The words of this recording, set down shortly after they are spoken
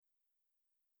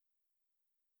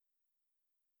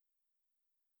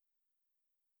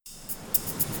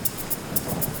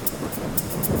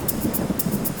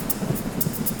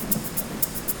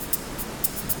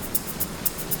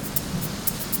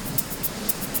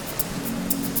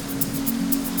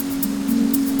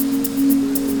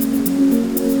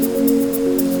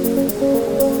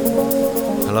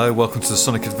Hello, welcome to the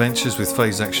Sonic Adventures with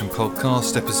Phase Action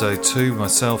Podcast, Episode 2,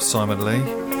 myself, Simon Lee.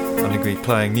 I'm going to be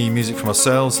playing new music from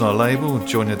ourselves and our label,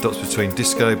 joining the dots between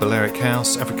disco, Balearic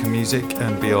House, African music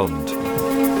and beyond.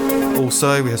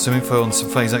 Also, we have some info on some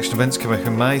Phase Action events coming up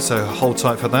in May, so hold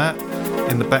tight for that.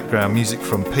 In the background, music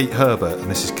from Pete Herbert,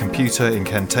 and this is Computer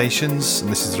Incantations,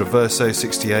 and this is the Reverso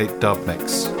 68 dub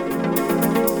mix.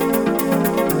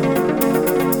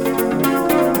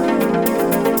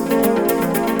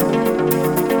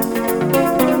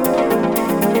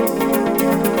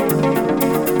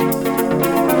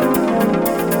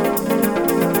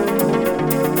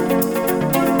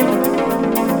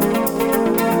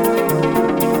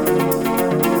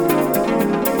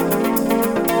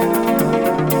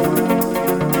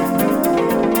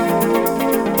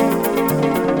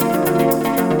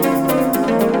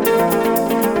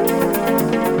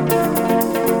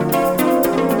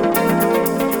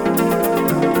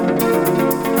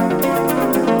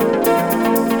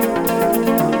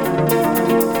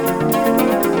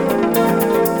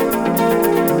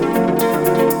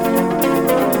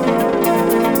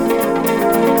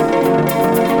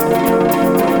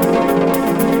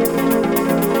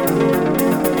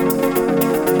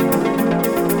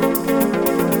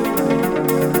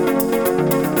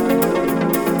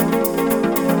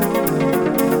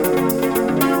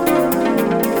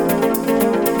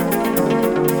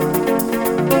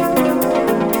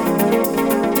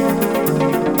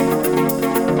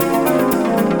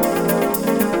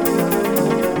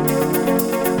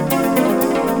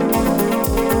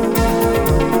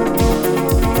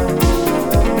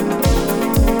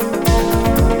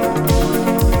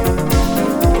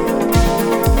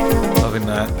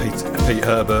 Pete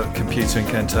Herbert, Computer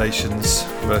Incantations,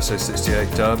 Reverso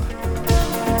 68 dub.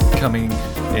 Coming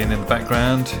in the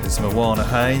background is Moana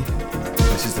Hay.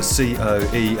 This is the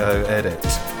COEO edit.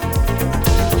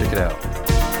 Check it out.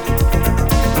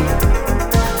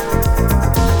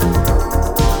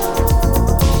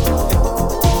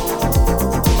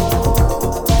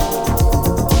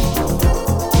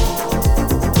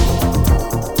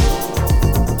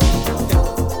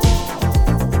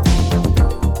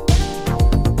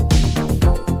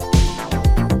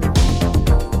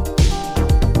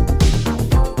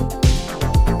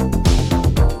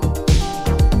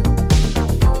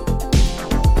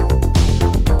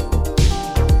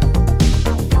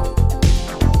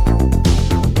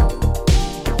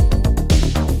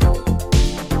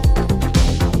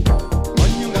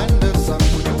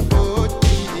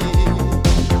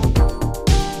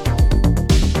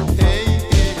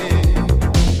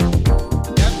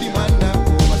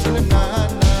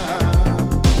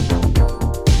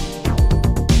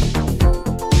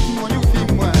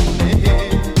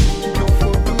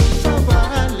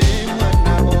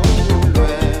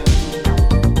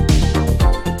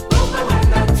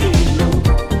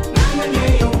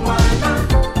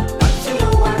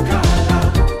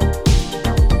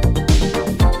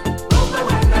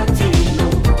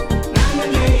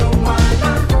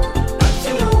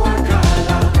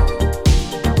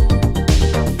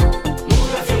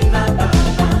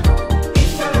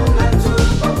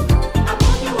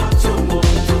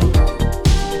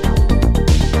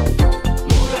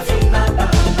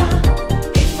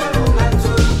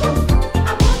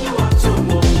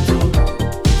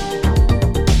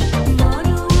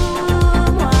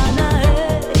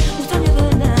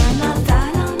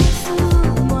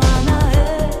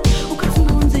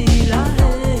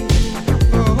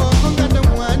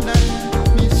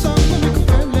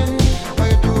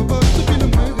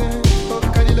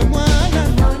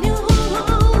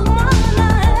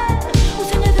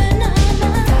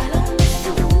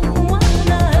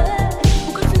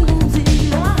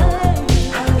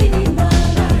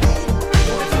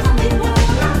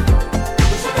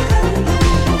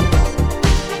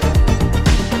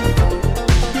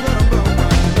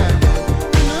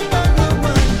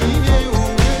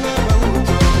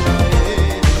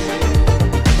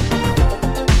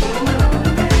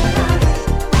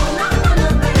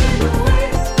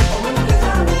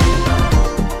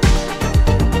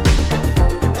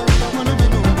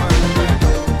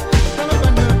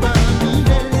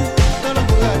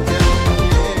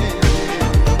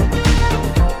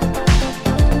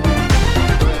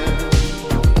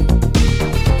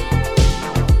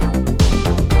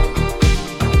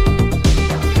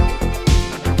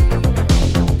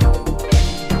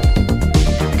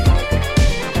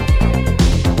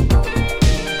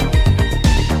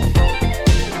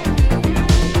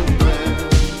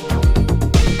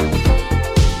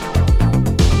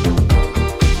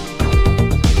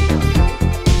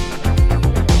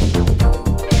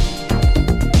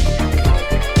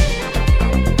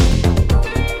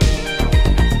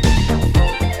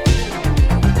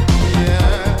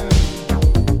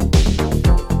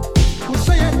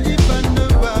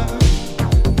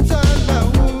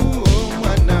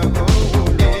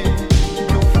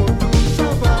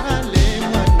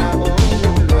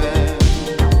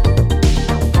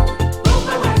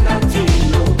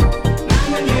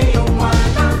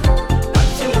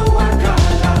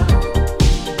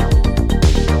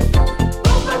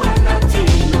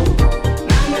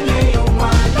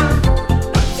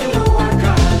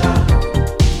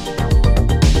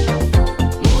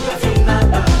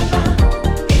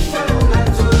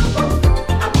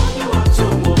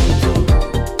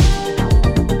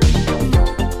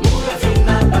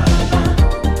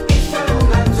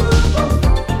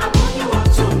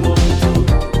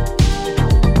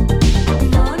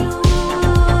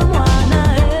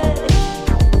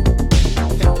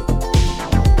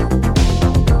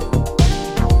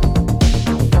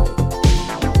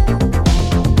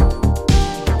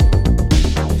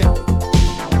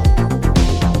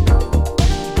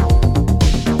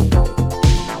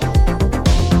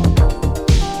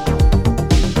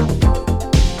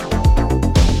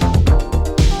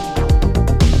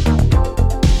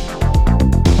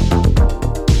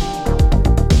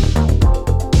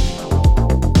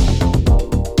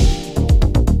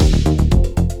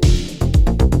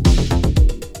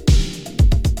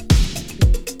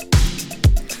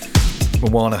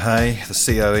 Moana Hay, the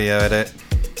COEO edit.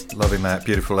 Loving that,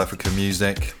 beautiful African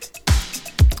music.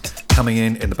 Coming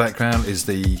in the background is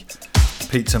the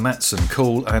Peter Matson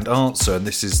Call and Answer, and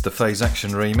this is the Phase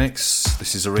Action remix.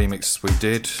 This is a remix we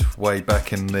did way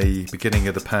back in the beginning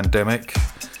of the pandemic,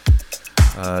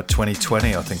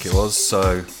 2020 I think it was,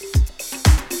 so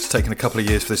it's taken a couple of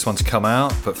years for this one to come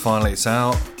out, but finally it's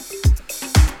out.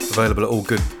 Available at all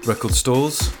good record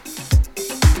stores.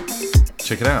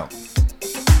 Check it out.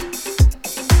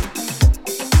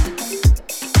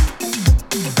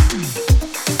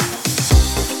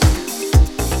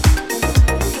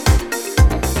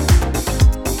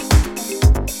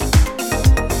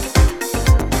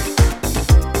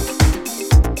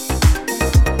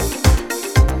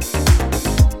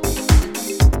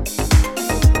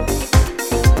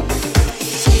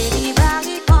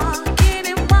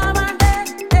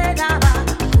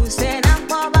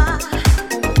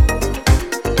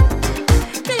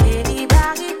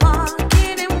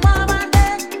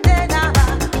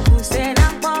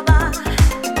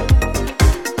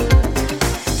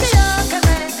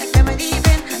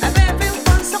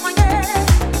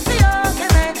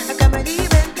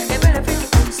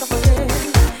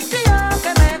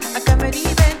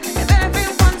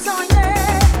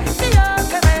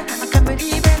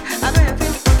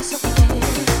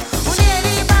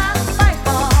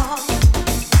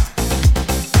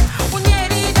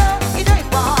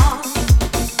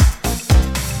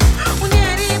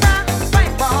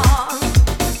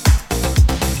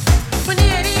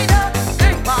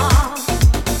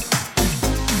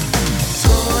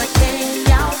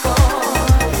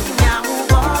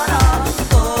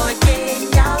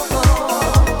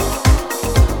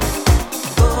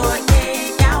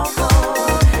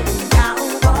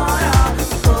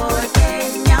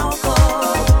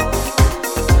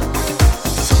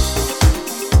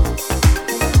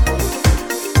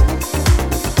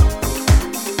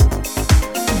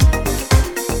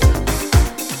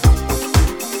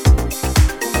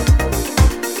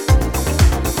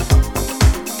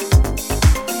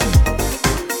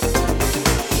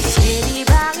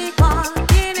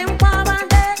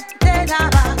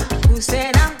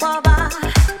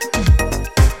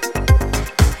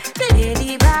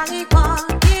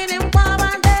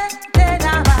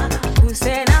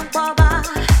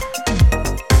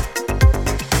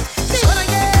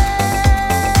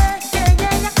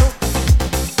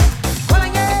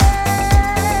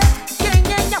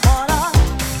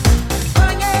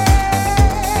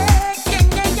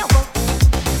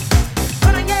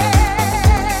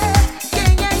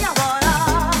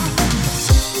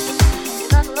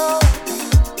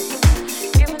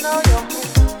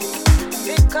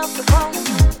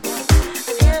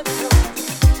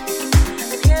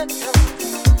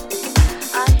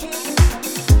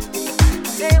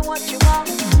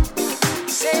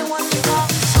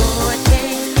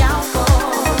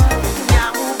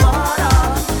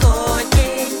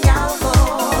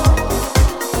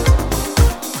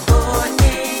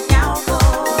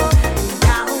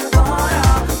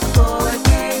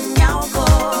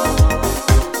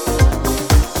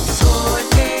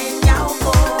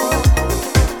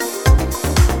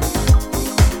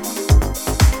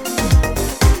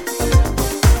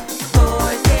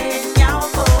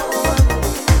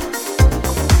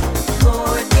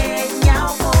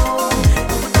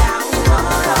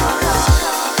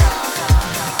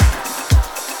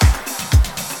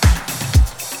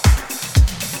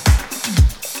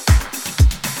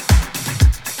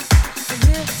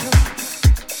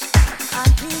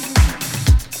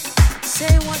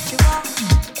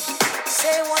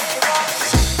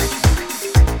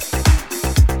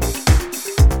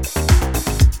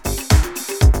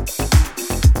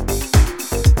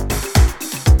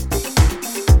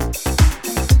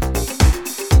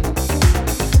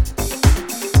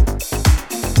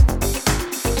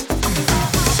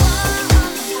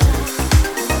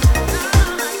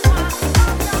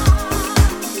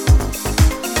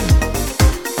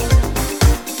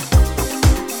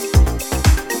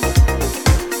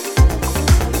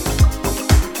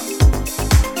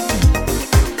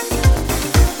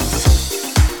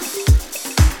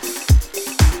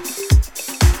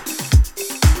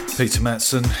 Peter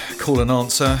Matson, Call and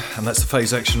Answer, and that's the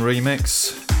Phase Action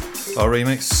remix. Our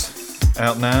remix,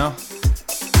 out now.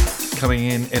 Coming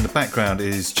in the background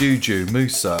is Juju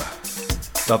Musa.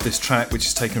 Love this track, which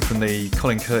is taken from the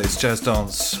Colin Curtis Jazz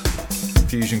Dance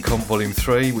Fusion Comp Volume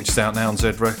 3, which is out now on Z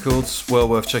Records. Well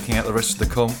worth checking out the rest of the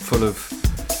comp, full of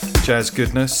jazz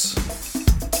goodness.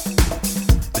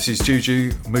 This is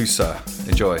Juju Musa.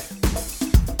 Enjoy.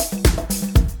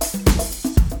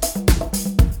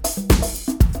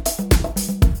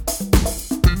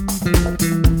 Mm-hmm.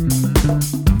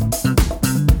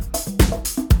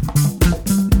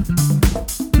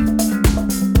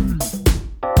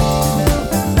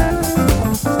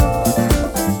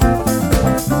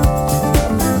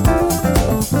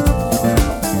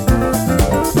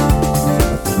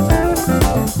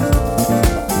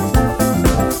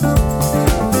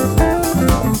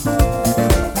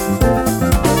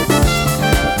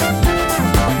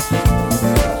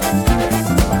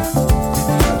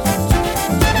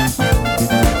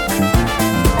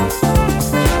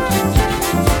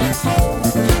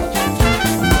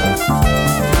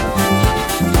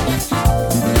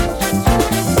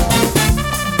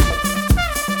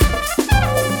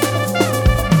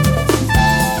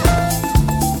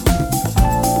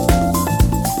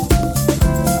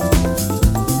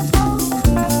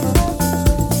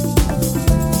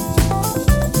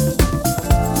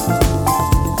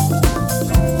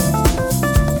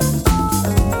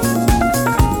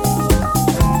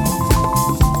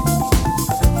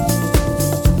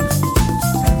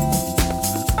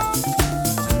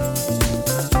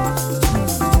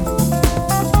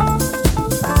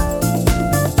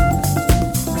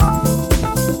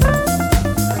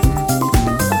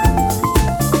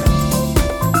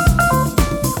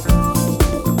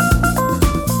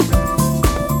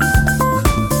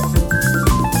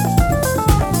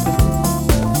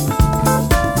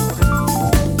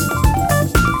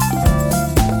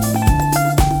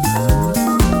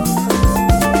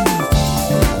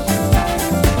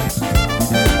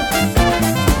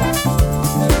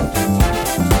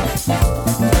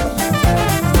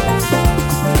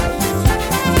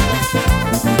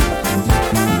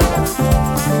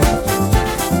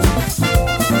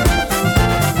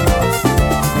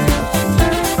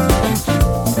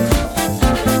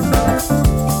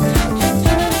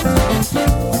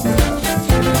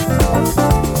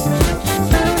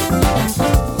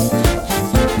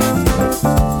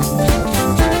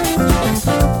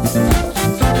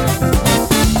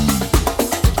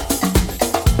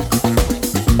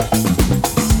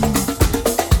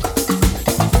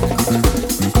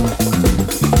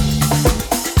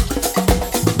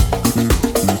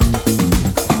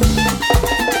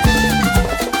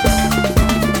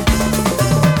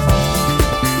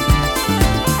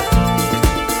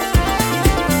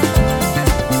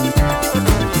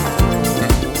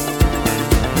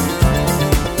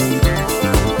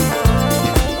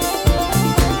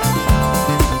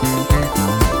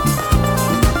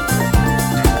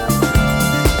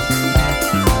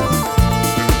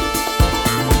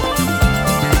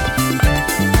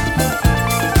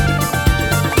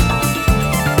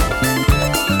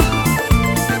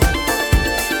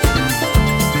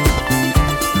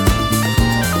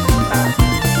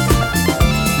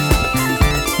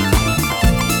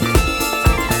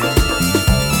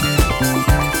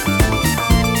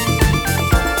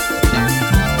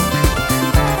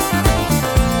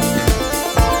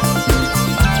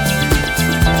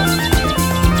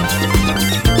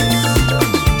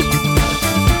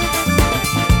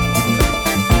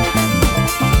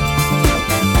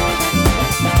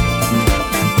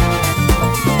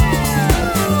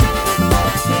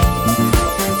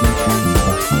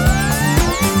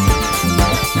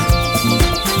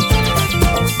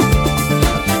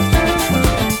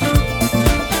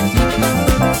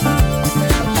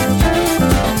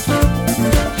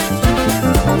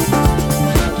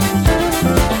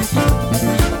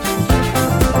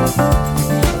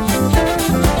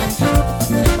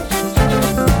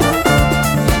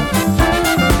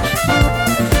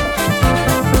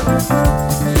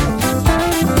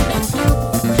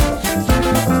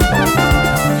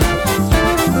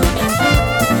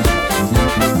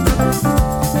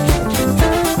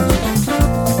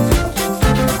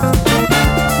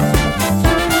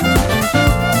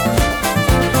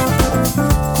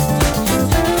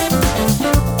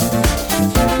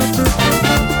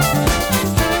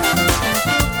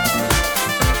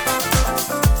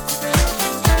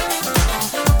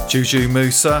 Juju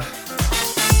Musa.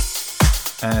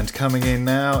 And coming in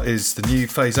now is the new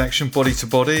Phase Action Body to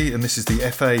Body, and this is the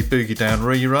FA Boogie Down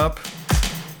Re-Rub,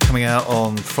 coming out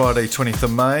on Friday 20th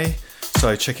of May.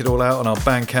 So check it all out on our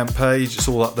Bandcamp page, it's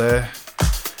all up there,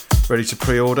 ready to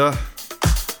pre-order.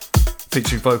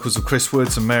 Featuring vocals of Chris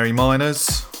Woods and Mary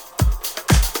Miners.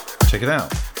 Check it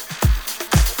out.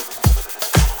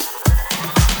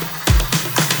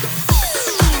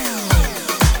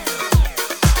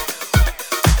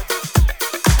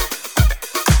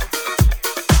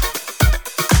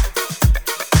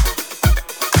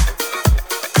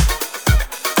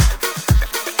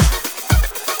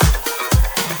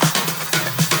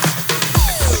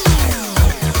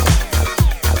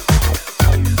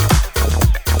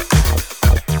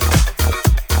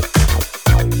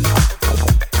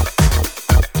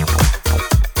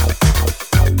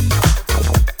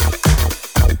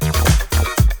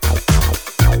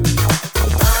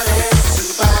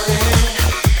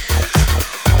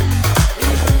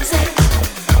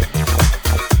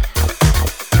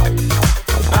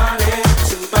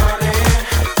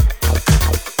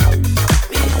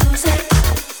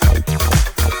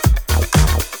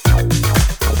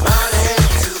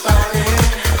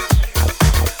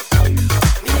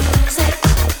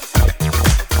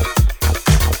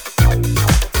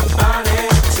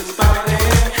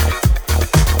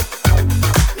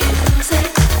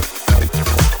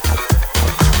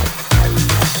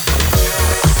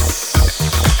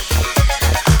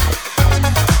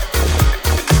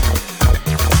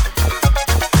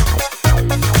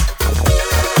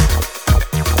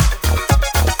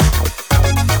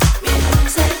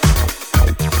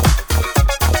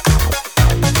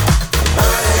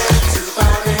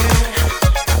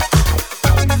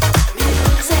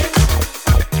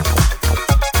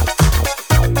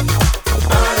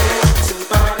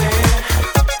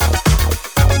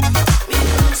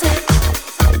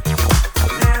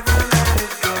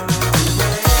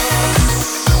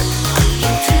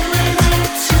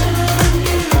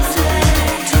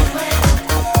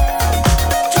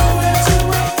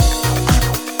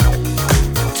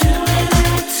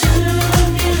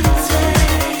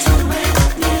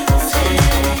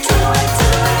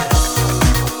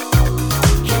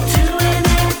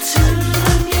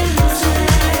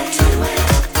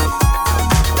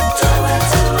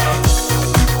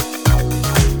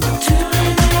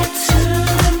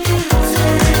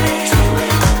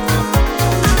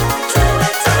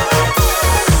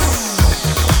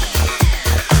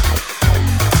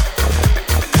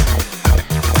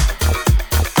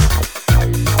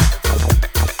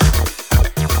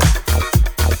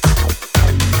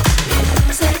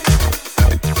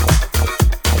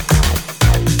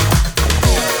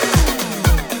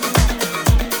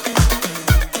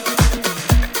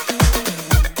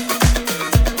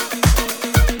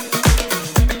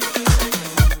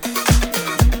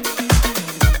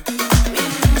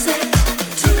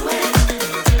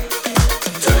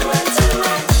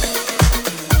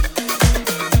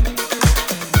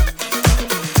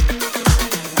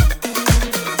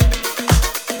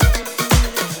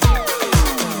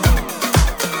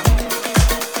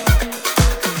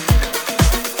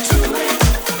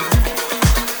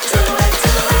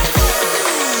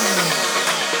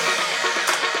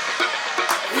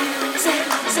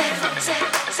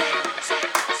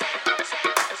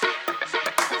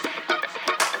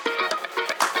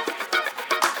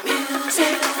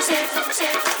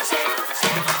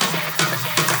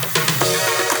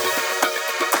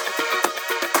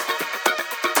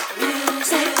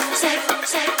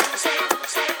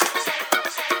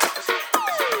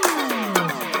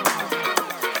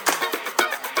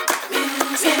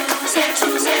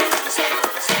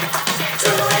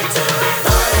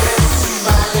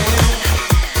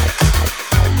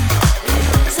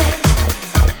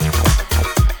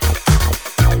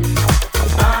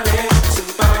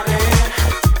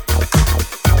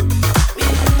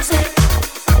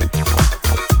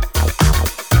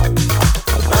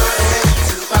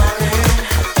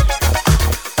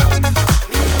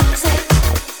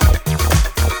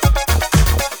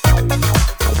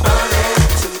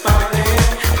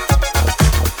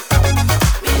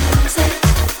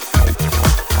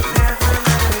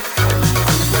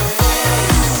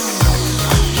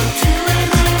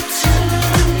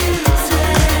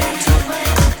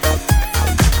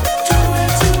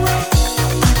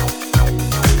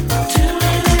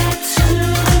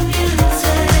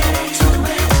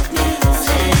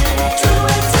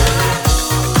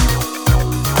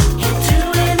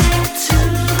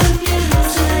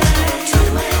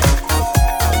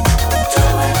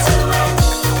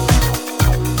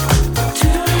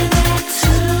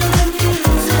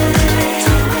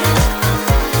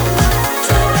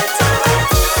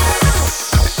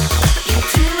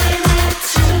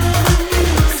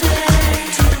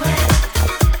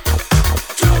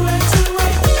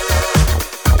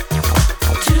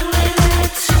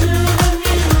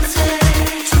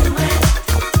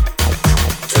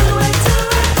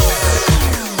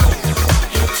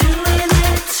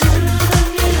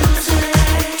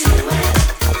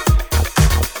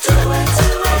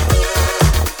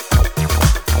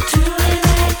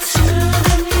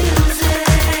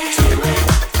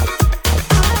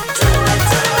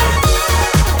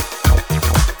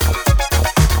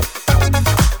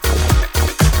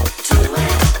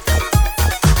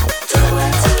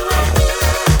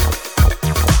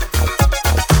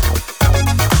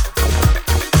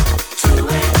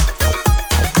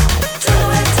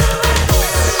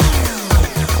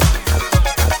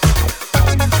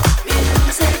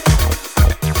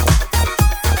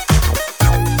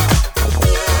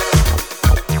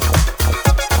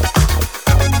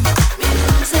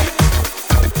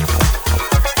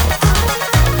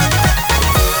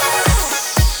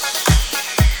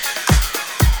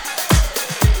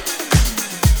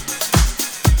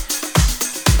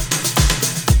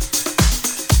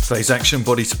 Phase Action,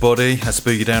 Body to Body, that's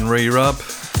Boogie Down Re-Rub,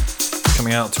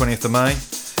 coming out 20th of May.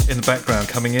 In the background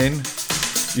coming in,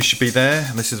 You Should Be There,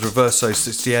 and this is Reverso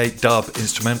 68 dub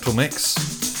instrumental mix.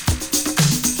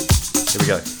 Here we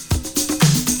go.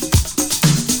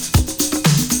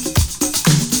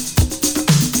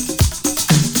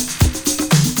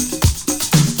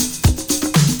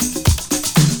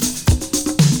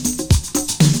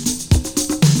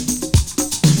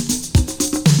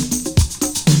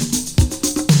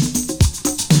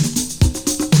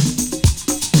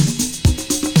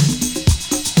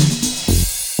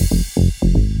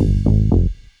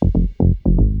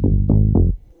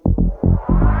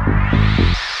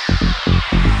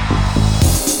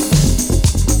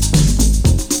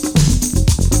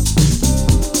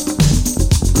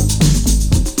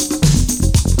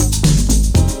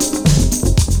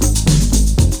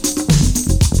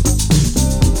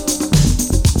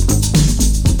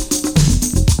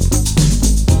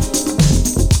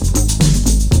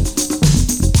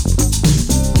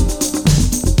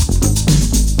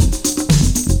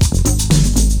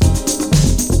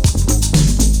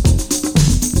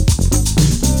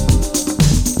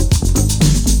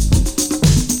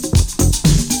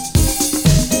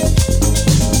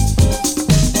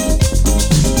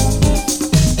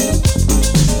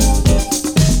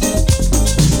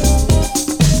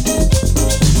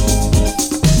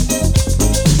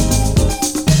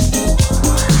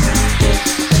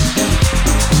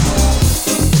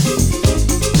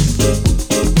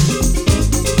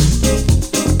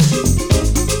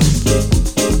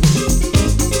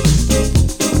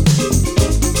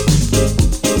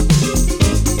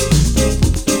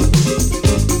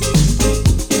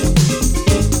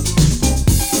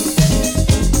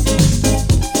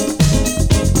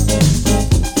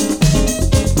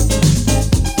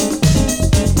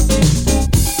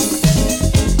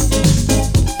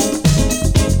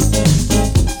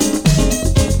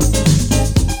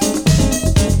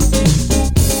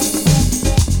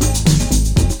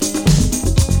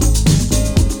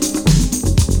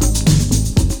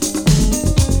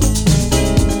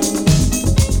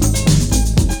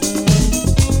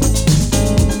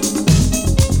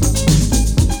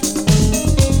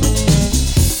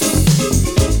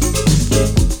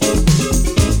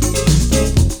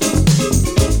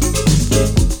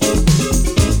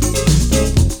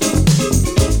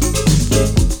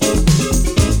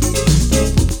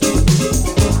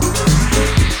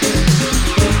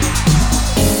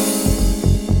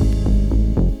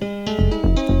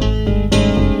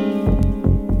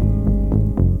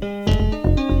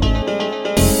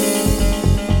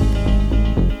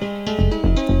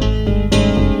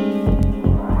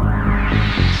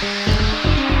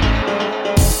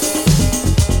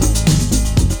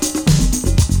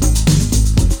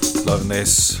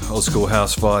 this. Old school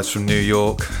house vibes from New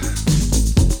York.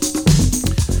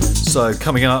 So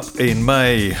coming up in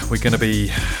May, we're going to be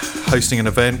hosting an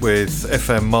event with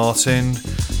FM Martin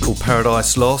called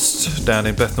Paradise Lost down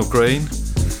in Bethnal Green.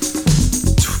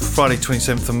 Friday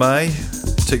 27th of May.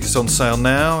 Tickets on sale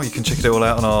now. You can check it all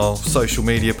out on our social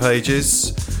media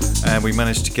pages. And we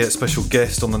managed to get a special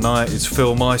guest on the night. It's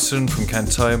Phil Myson from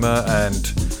Cantoma,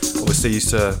 and obviously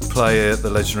used to play at the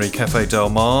legendary Cafe Del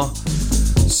Mar.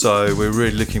 So we're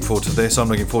really looking forward to this. I'm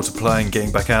looking forward to playing,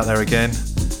 getting back out there again.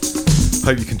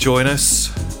 Hope you can join us.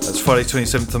 That's Friday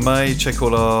 27th of May. Check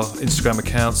all our Instagram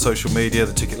accounts, social media.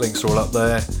 The ticket links are all up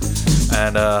there.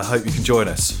 And hope you can join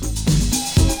us.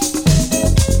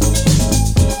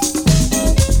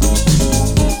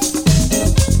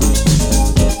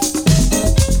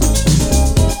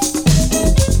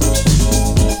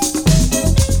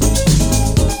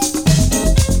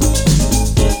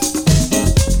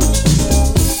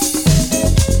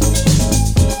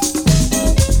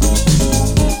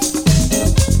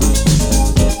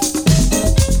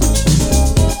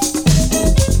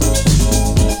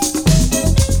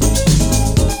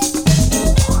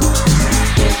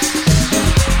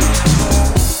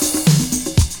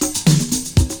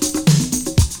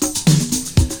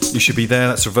 Should be there.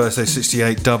 That's Reverse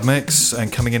A68 dub mix,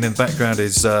 and coming in the background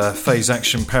is Phase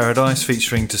Action Paradise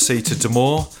featuring Desita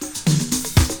D'Amour.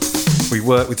 We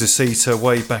worked with Desita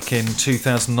way back in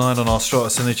 2009 on our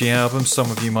Stratus Energy album. Some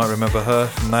of you might remember her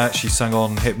from that. She sang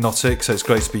on Hypnotic, so it's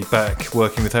great to be back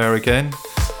working with her again.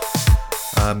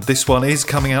 This one is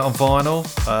coming out on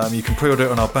vinyl. You can pre-order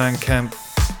it on our Bandcamp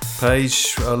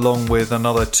page, along with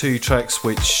another 2 tracks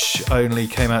which only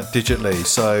came out digitally.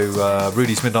 So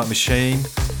Rudy's Midnight Machine,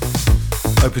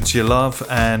 Open to Your Love,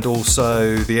 and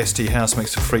also the ST House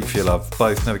mix of Freak for Your Love.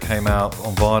 Both never came out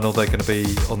on vinyl. They're going to be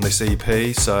on this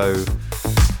EP, so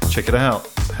check it out.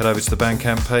 Head over to the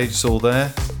Bandcamp page, it's all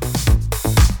there.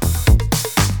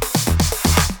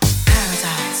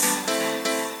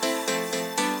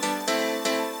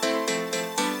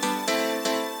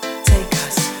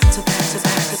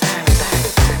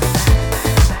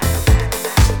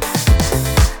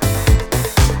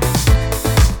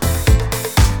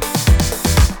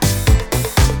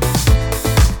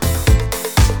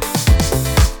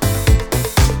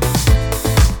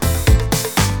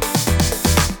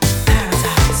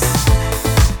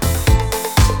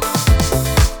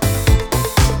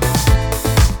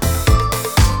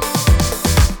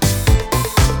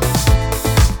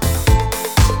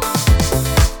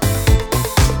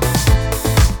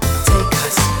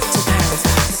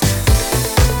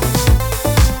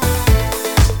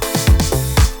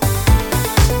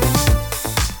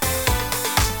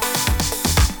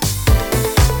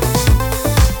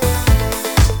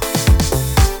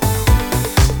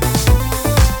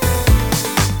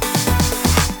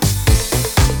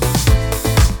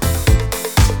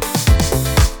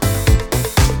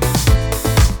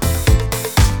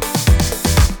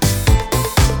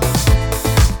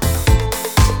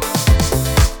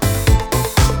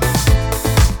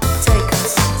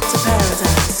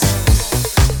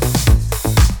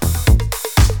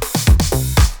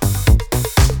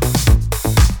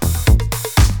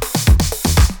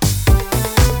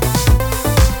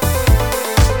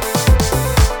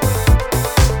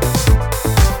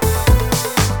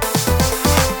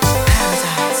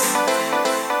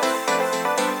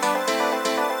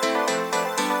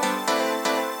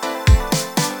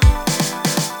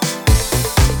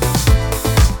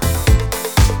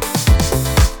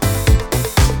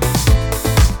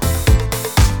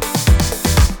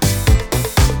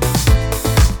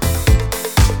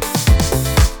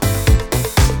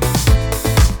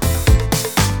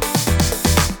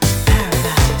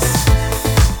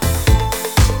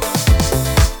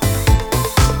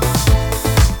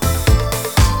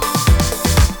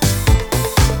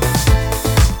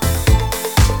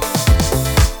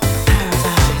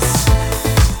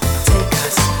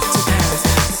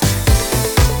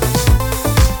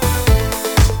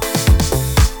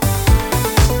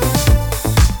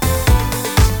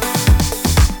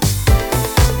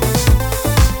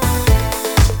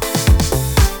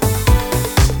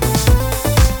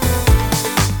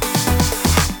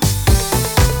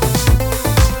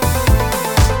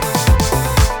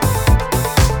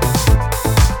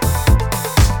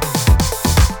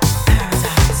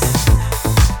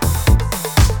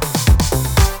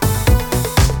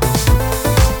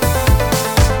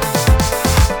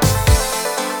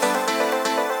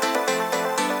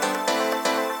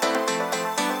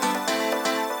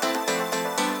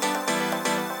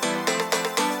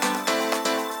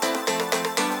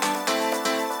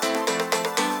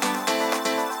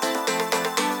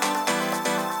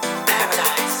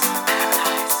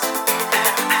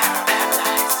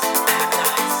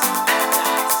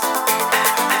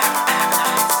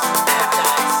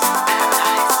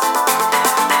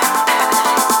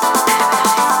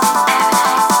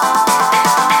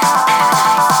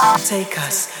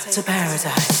 to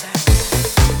paradise.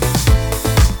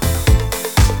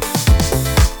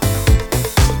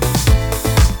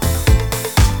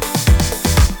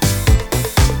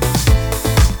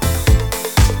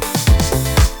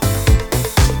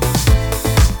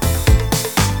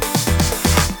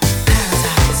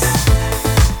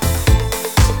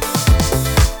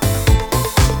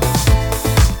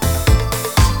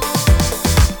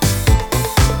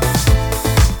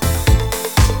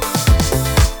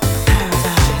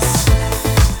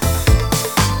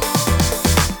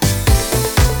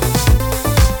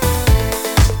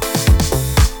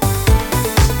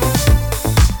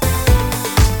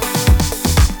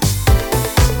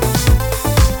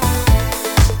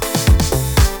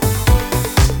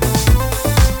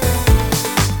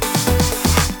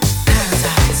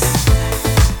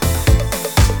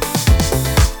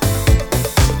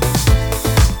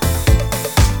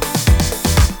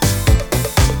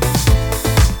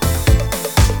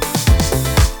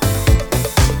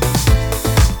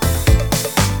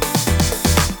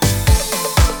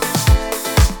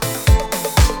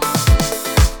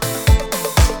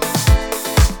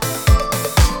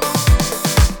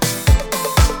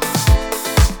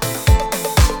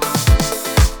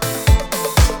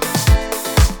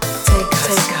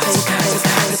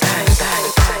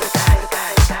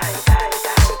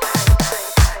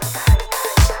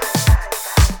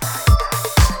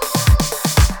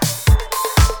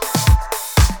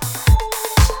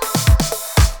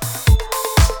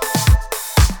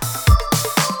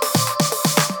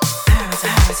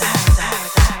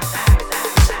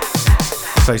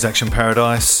 Phase Action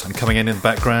Paradise, and coming in the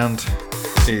background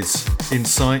is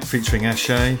Insight featuring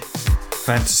Ashe.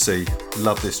 Fantasy,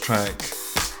 love this track.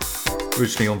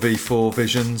 Originally on V4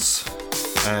 Visions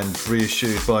and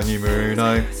reissued by Numero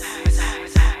Uno.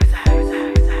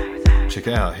 Check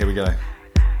it out, here we go.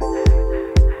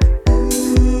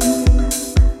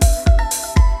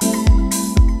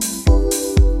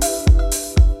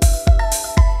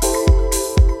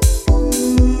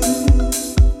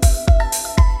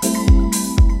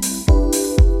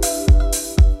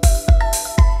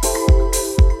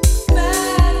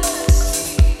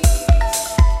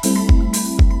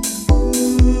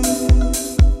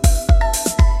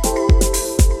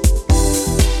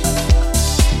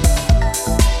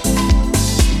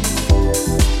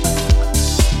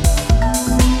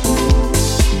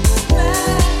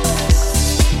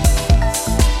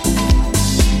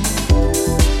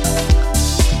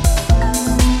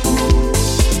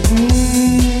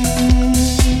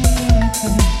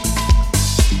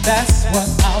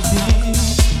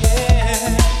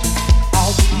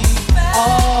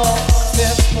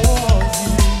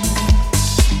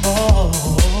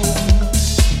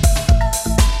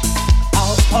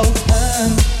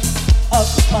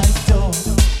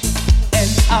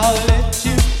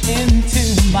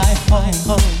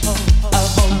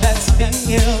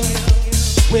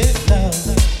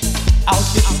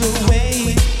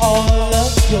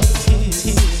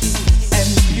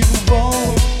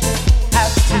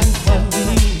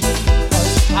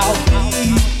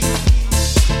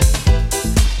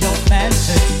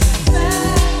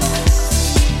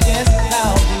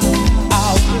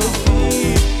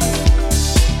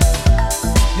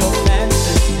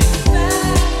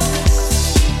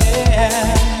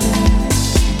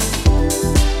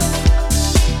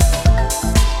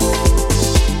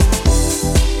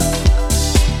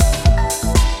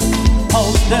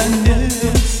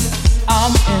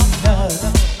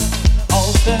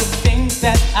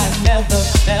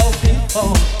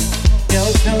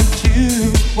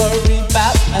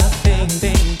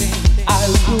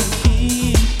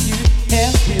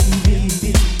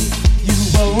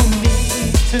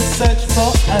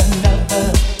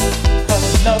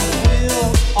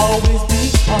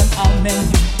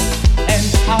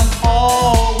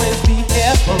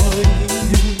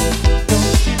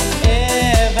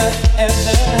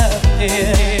 Ever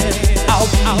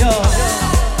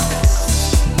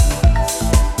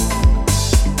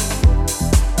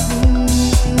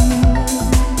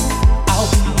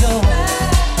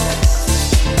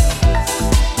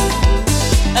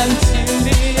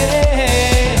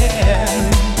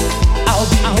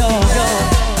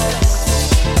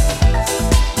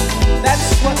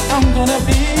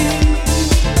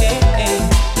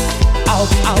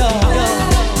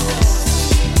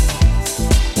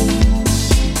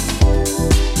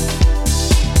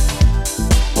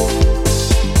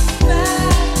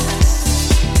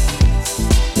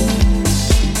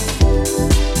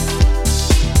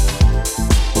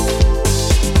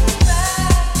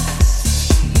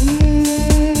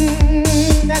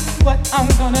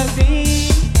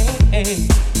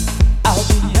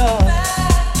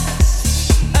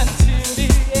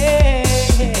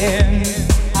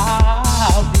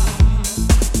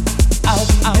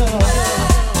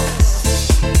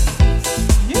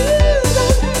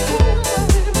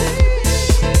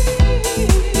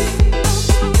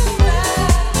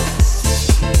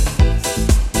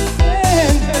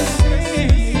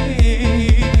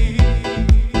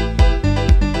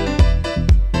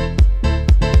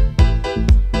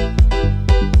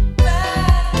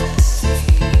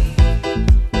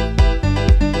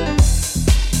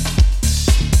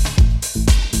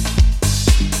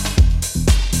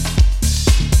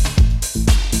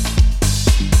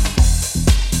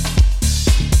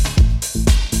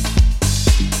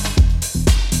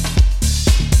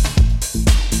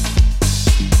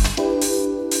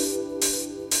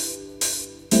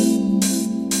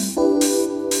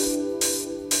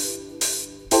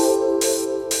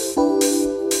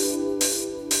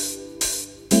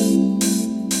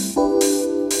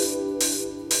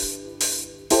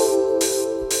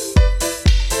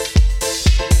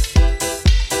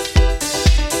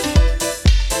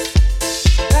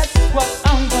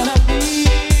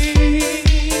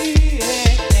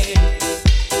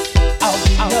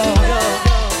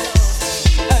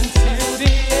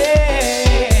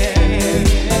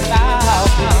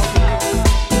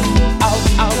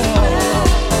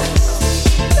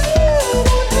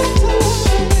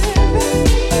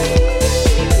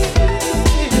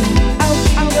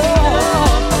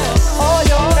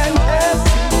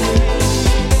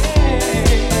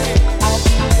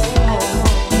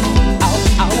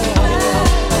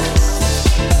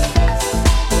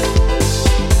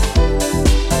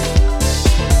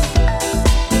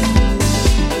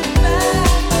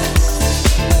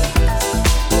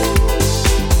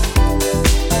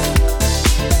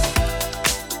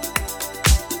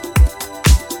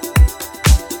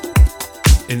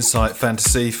Insight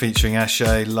Fantasy featuring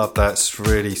Ashe. Love that.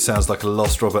 Really sounds like a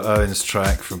lost Robert Owens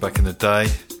track from back in the day.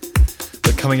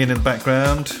 But coming in the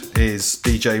background is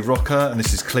DJ Rocker, and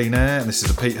this is Clean Air, and this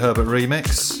is a Pete Herbert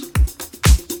remix.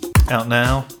 Out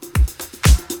now.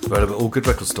 Available at all good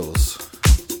record stores.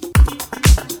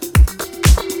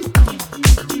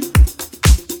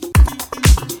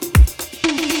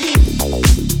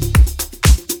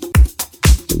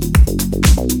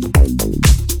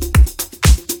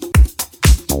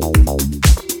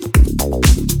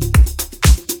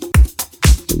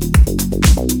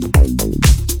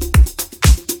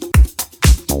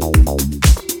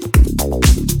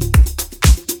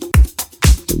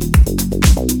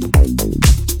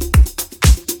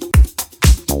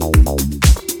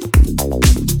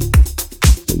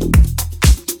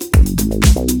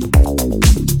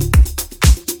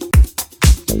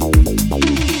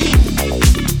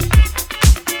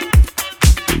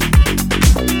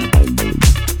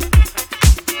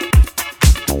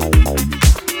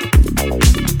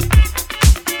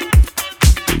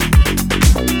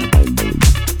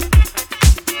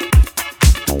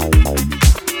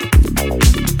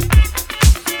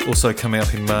 Also coming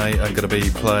up in May, I'm going to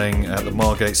be playing at the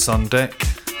Margate Sun Deck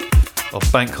on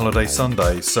Bank Holiday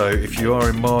Sunday. So if you are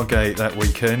in Margate that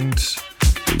weekend,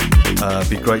 it'd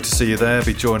be great to see you there.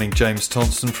 Be joining James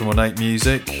Thompson from Ornate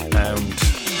Music, and I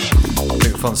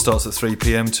think the fun starts at 3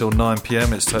 p.m. till 9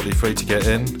 p.m. It's totally free to get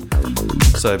in,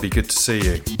 so it'd be good to see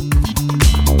you.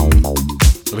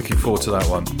 Looking forward to that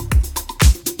one.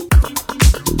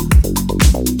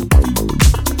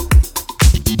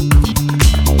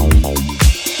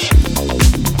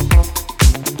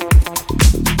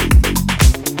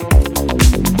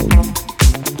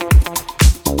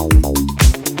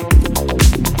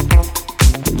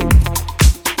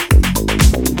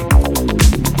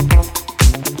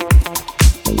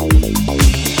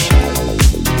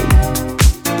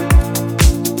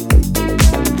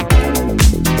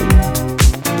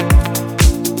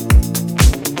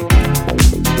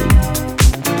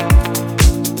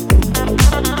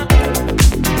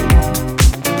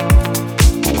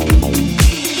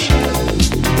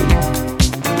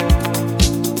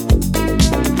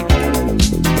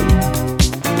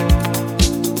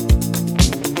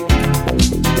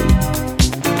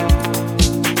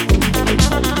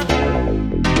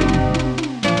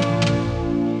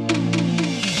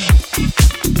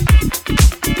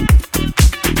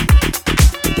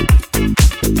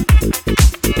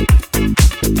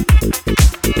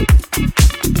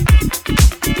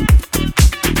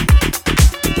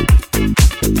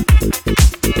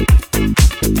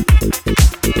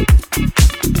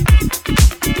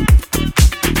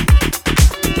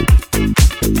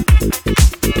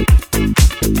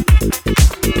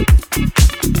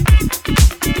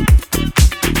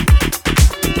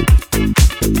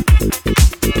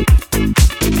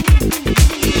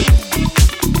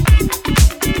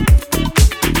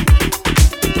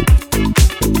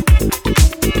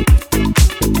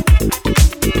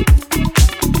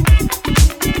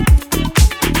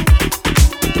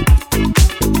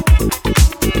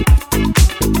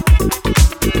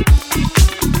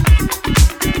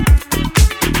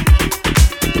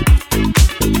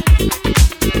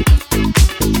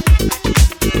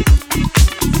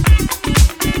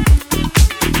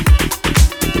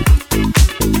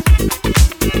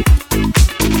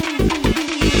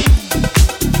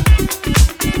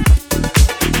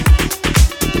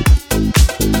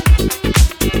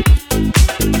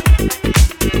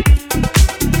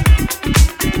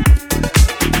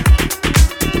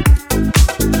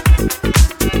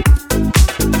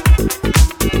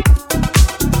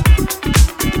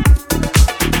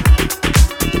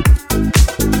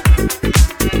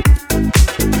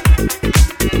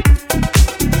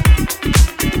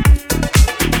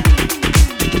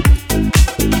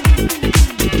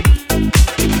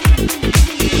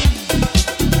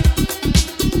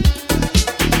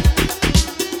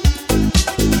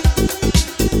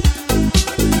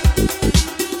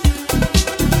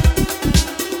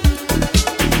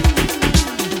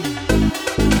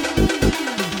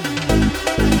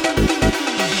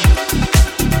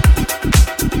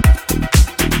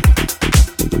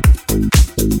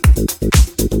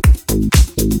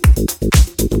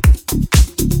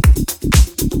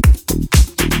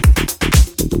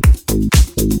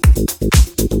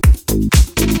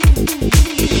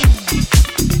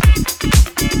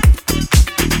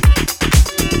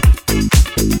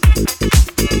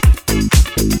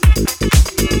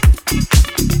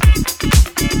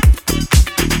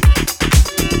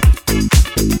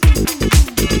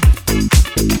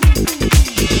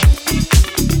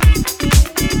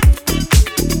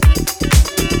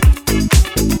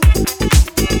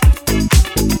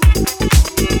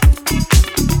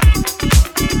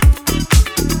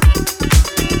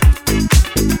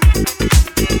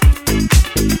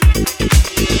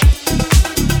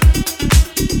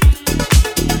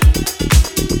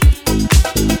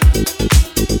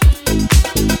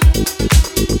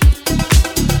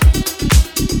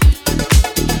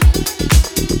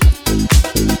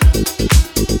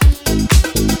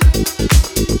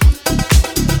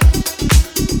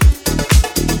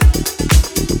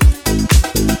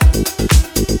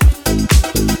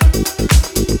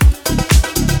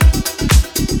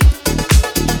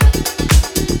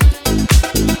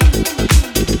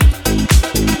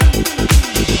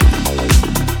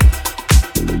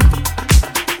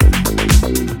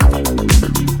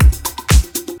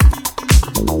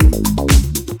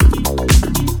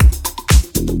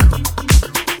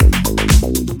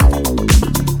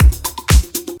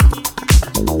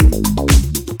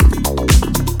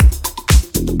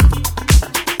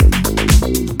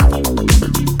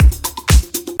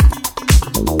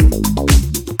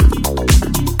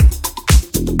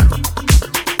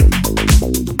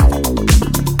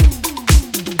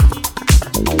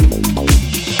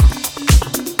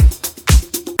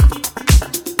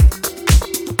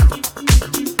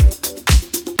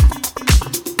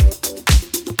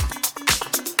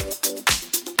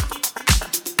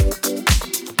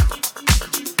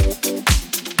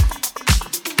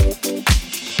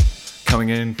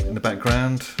 In the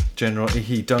background, General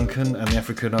Ihi Duncan and the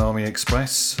African Army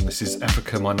Express. This is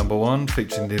Africa My Number One,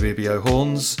 featuring the Ibibio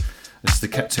Horns. This is the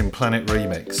Captain Planet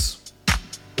remix.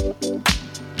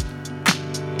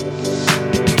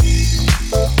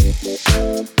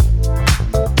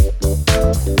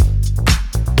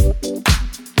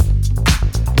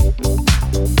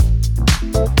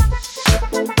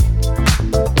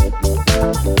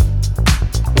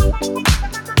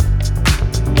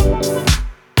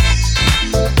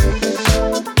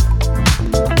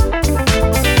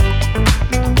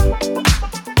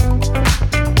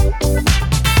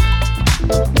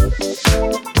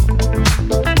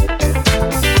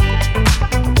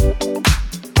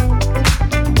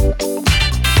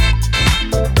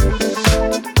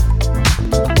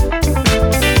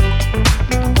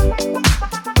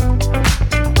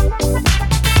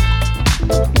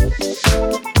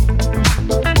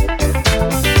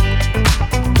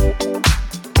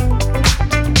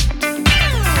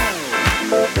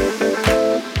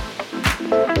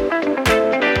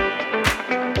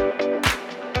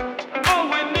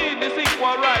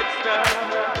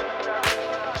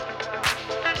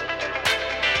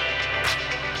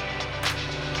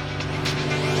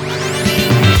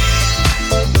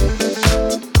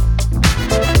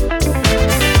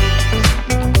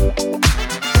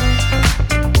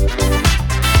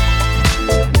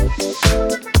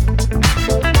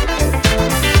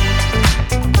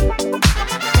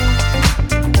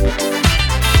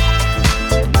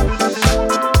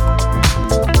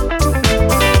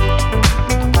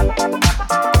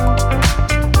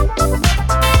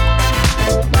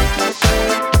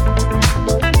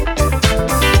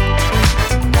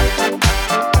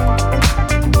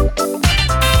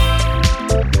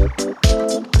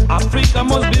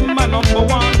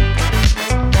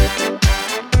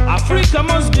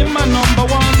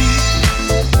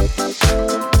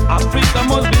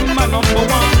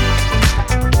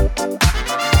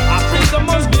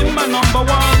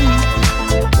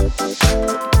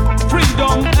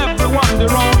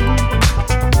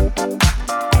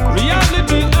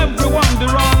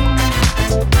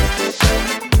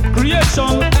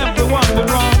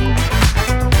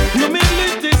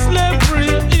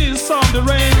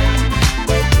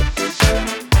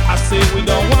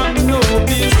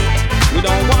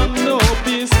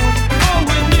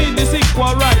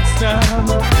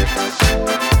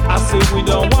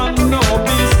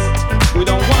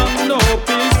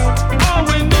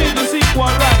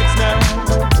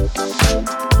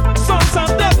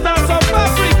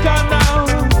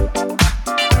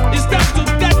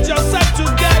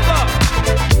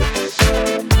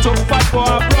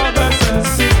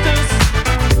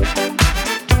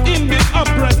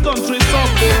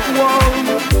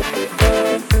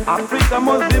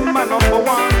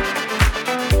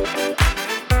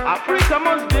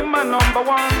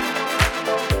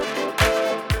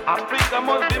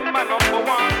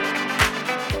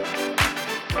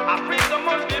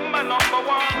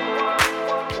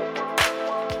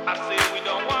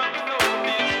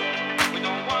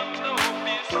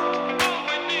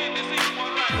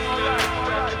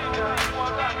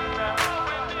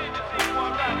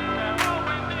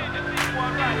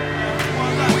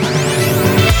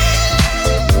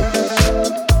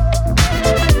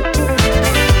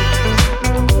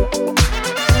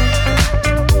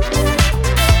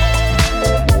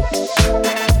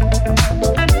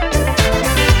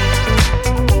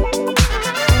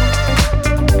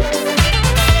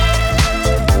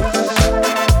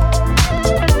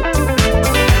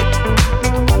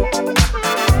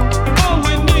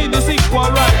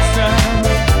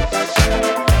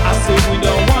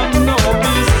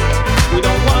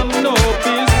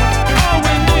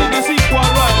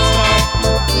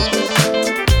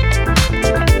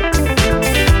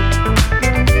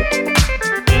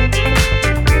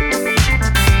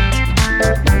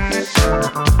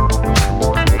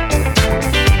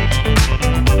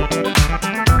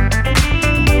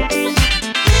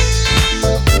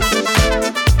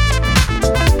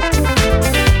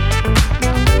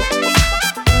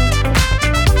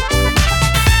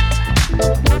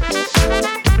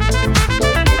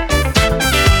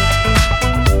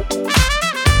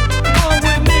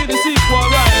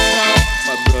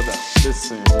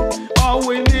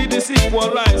 equal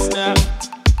rights now.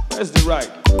 That's the right.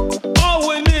 All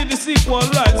we need is equal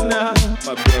rights. rights now.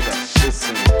 My brother,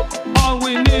 listen. All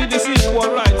we need is equal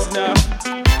rights now.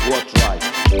 What right?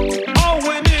 All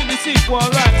we need is equal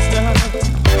rights now.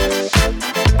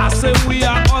 I say we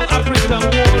are all African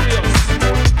warriors.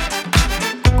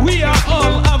 We are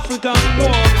all African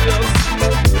warriors.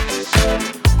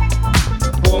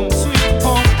 Home sweet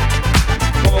home.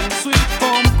 Home sweet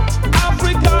home.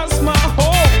 Africa's my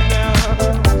home now.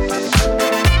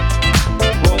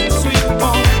 Home sweet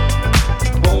home.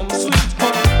 Home sweet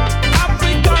home.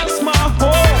 Africa's my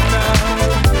home now.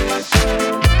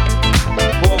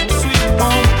 Home sweet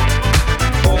home.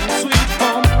 Home sweet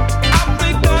home.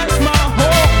 Africa's my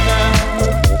home now.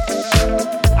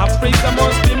 Africa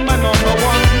must be my number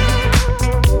one.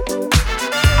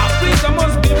 Africa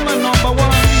must be my number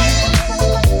one.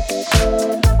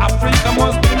 Africa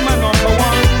must be my number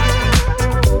one.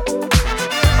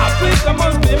 Africa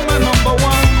must be my number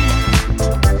one.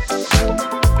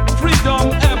 Freedom,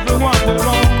 everyone the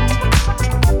wrong.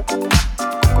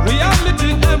 Reality,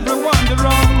 everyone the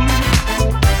wrong.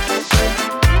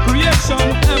 Creation,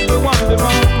 everyone the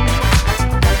wrong.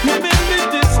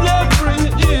 Humility, slavery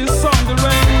is on the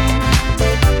reign.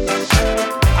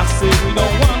 I say we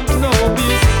don't want no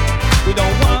peace. We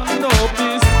don't want no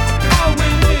peace. All we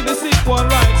need is equal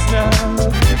rights now.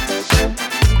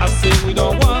 I say we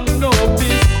don't want no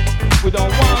peace. We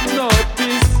don't want no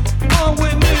peace. All we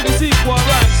need is equal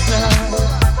rights now.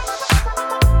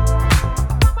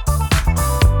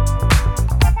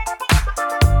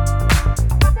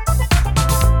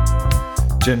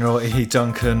 General Ihi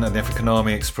Duncan and the African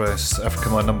Army Express, Africa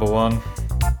My Number One.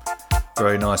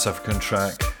 Very nice African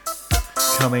track.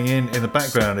 Coming in the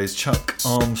background is Chuck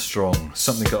Armstrong,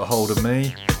 Something Got a Hold of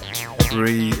Me,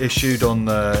 reissued on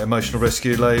the Emotional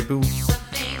Rescue label.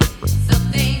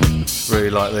 Really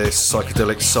like this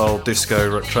psychedelic soul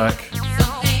disco track.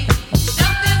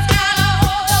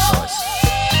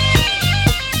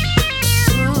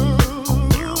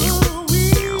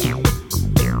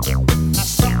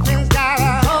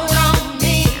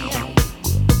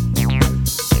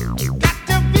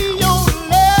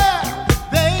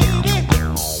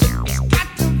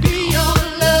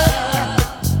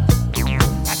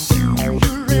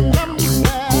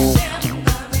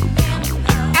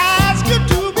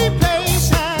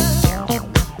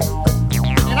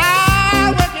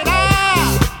 I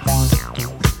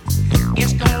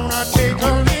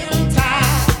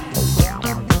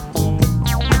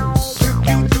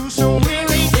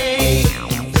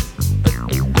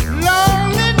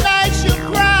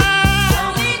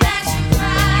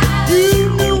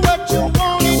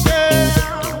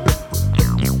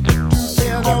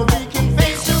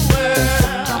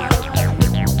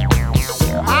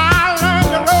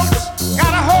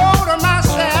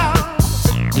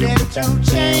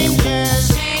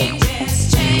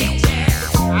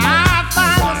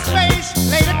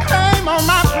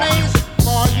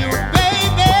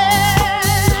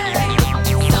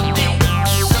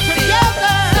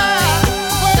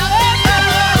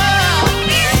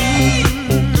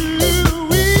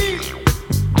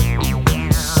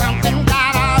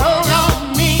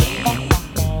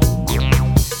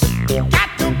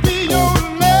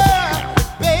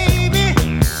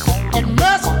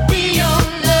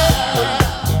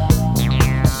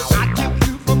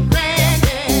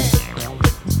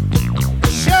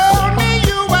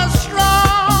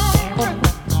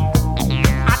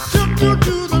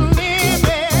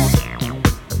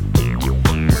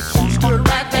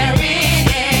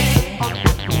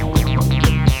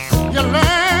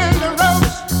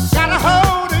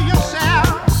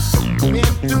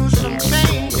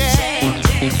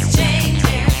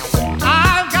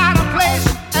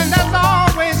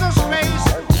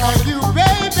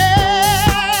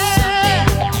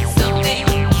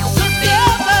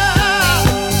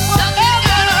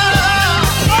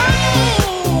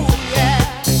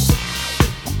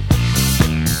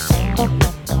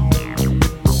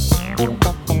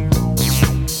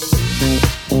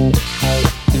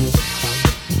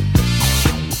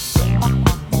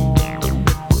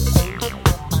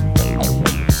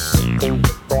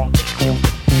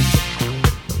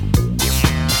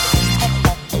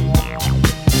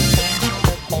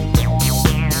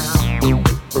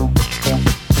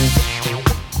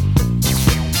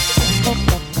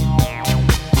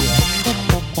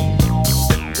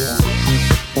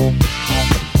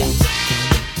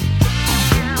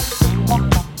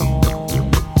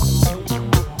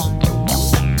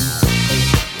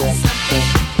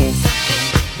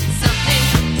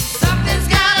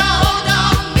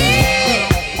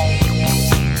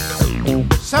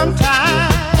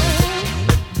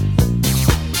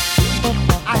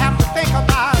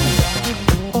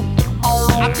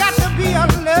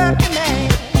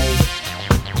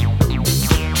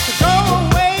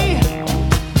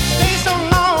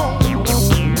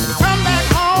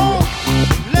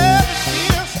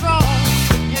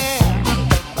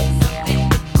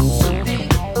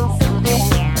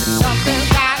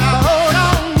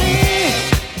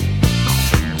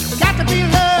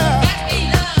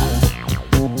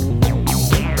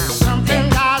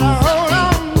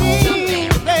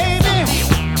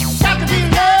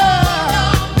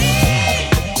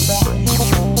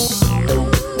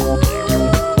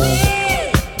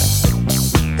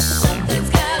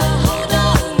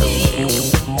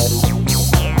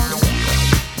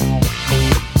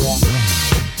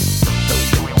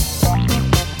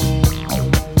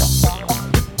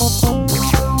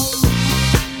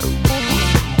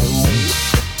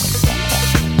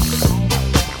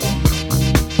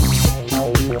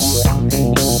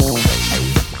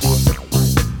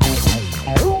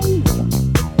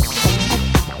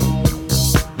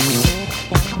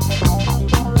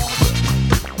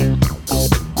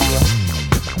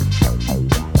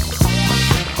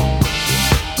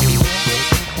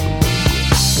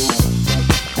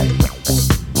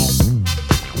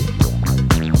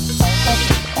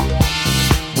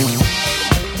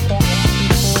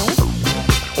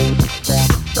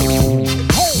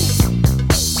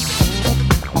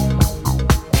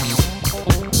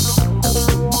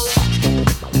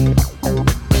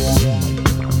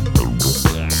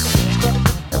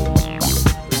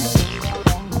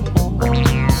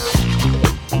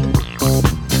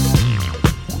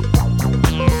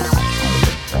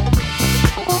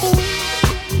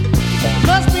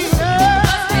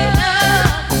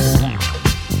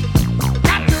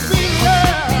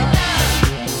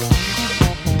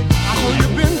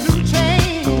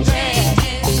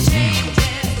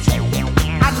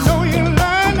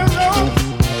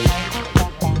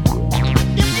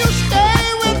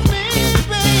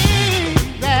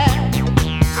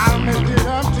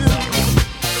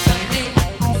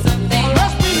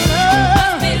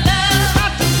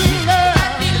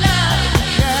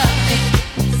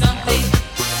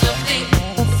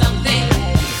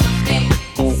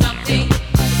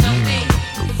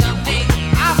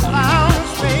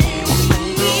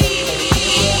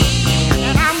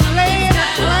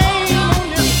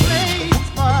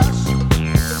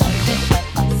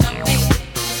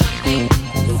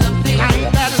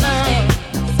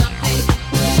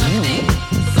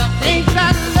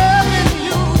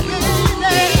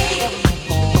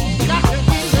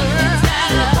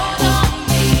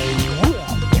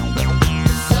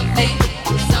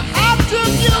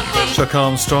Chuck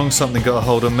Armstrong, Something Got a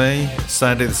Hold of Me.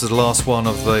 Sadly, this is the last one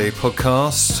of the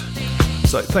podcast.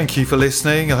 So thank you for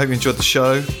listening. I hope you enjoyed the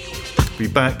show. Be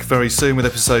back very soon with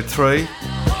episode 3.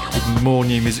 More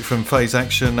new music from Phase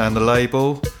Action and the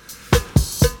label.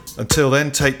 Until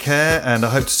then, take care, and I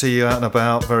hope to see you out and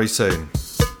about very soon.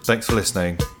 Thanks for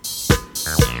listening.